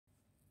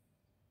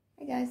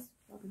Hey guys,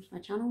 welcome to my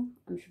channel.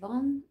 I'm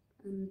Siobhan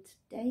and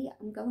today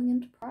I'm going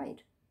into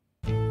Pride.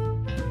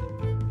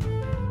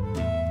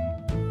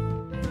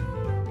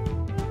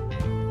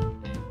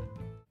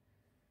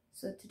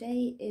 So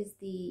today is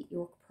the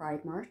York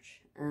Pride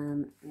March.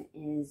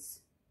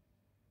 It's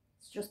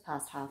just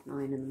past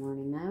 9:30 in the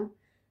morning now,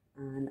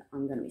 and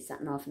I'm going to be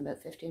setting off in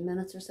about 15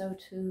 minutes or so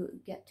to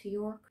get to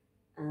York.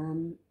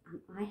 And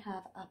I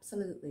have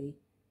absolutely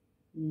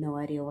no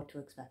idea what to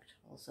expect.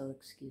 Also,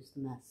 excuse the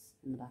mess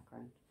in the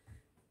background.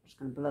 I'm just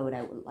going to blow it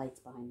out with lights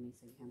behind me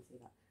so you can't see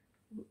that.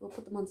 We'll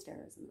put the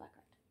monsters in the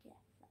background.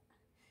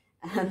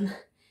 Yeah.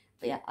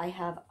 But yeah, I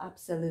have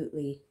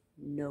absolutely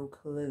no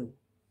clue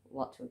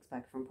what to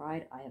expect from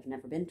Pride. I have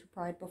never been to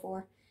Pride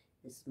before.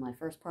 This is my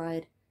first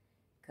Pride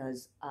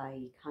because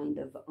I kind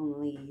of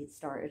only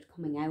started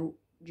coming out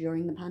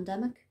during the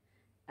pandemic.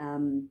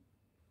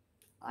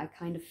 I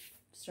kind of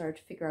started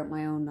to figure out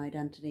my own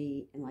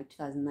identity in like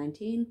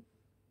 2019,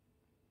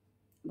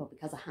 but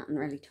because I hadn't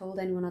really told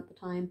anyone at the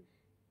time,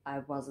 I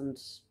wasn't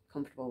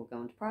comfortable with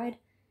going to Pride.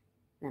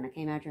 Then I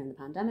came out during the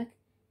pandemic,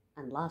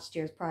 and last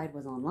year's Pride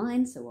was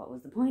online, so what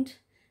was the point?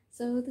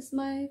 So this is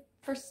my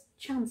first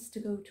chance to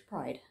go to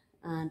Pride,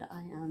 and I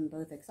am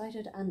both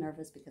excited and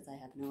nervous because I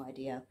have no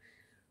idea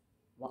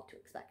what to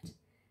expect.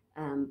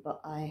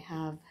 But I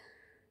have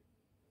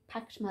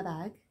packed my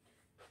bag.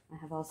 I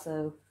have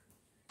also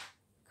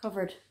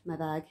covered my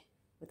bag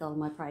with all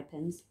my Pride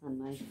pins and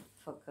my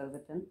fuck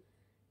COVID pin.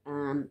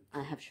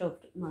 I have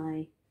shoved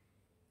my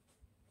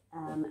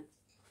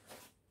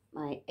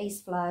my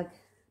ace flag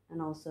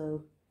and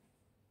also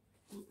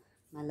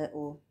my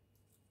little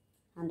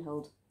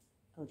handheld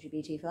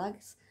LGBT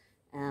flags.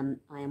 I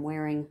am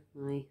wearing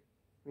my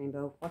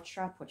rainbow watch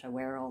strap, which I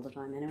wear all the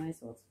time anyway,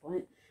 so what's the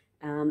point?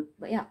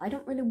 But yeah, I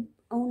don't really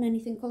own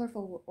anything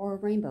colourful or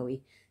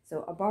rainbowy,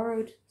 so I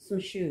borrowed some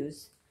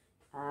shoes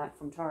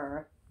from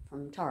Tara,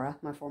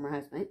 my former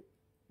housemate,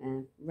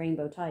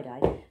 rainbow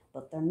tie-dye,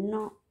 but they're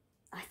not,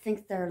 I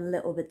think they're a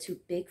little bit too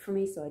big for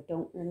me, so I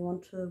don't really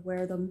want to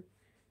wear them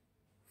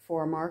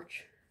for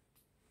March,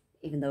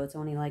 even though it's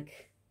only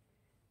like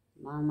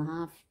 1.5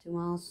 miles, 2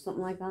 miles,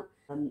 something like that.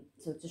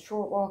 So it's a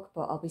short walk,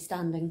 but I'll be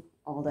standing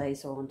all day,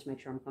 so I want to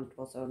make sure I'm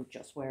comfortable, so I'm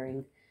just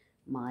wearing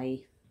my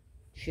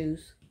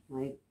shoes,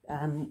 my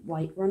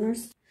white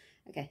runners.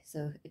 Okay,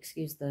 so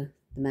excuse the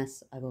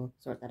mess, I will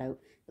sort that out.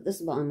 But this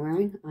is what I'm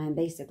wearing. I am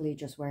basically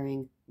just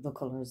wearing the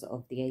colours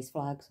of the ace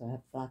flag, so I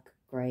have black,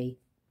 grey,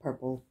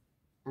 purple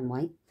and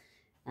white,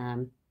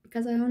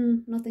 because I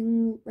own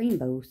nothing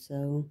rainbow,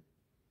 so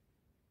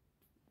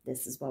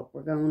this is what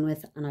we're going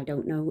with, and I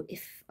don't know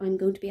if I'm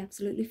going to be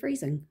absolutely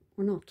freezing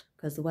or not,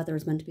 because the weather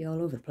is meant to be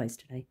all over the place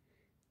today,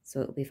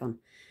 so it'll be fun.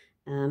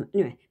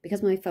 Anyway,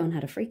 because my phone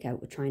had a freak out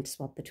with trying to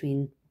swap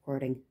between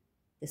recording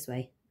this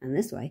way and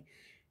this way,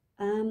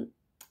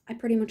 I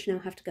pretty much now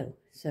have to go,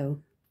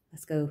 so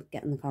let's go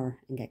get in the car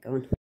and get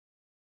going.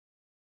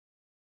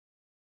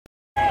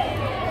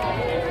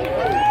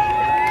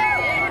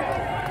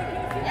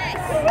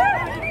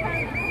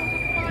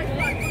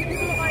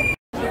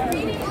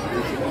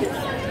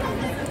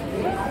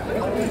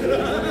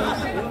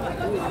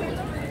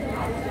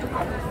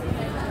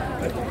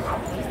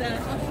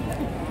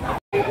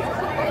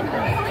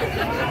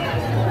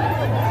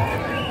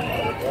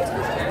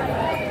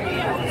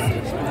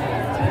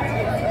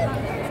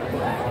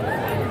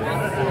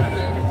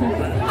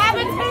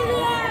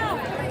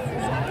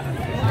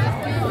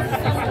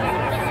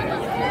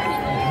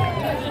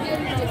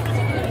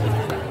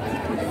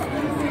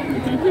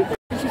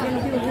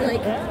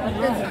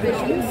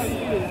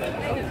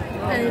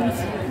 And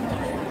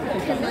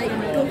can like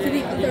go to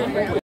the other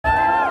round.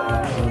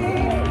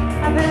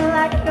 I feel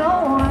like no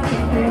one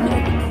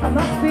I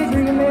must be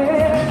dreaming.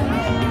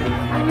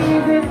 I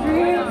need this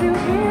dream to be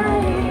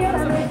real. I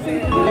makes me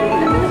feel.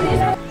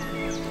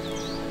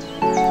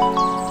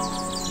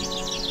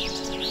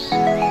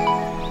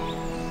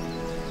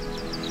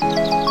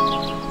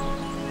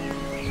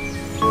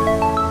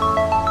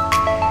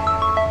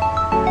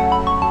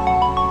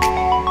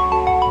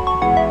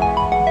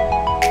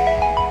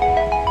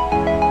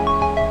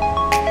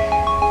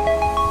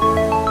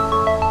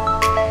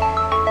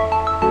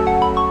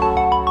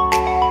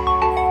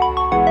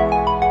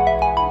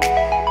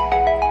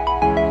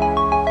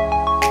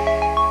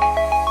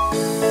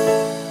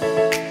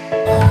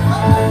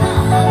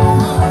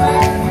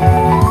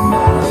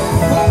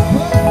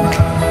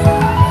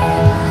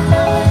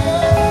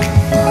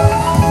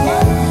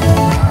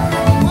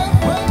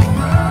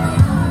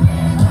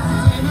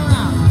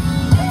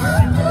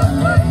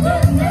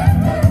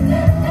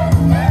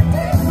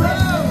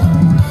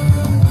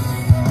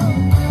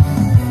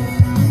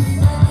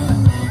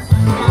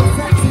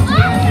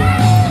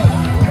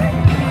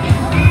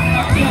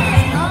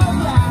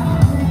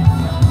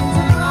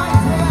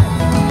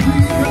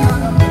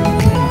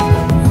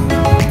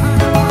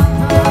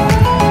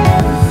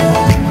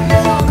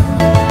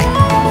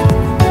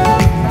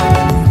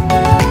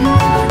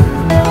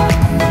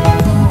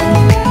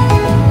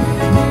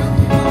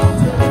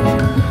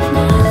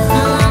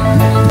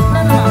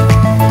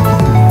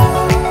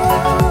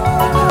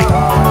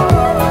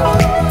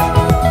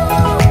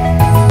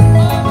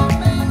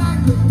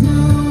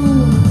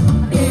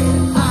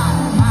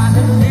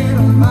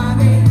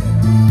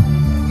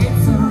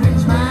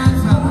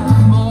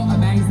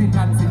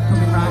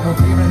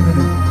 you ready for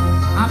this?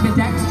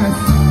 Ambidextrous.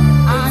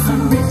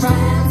 I'm a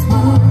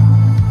rich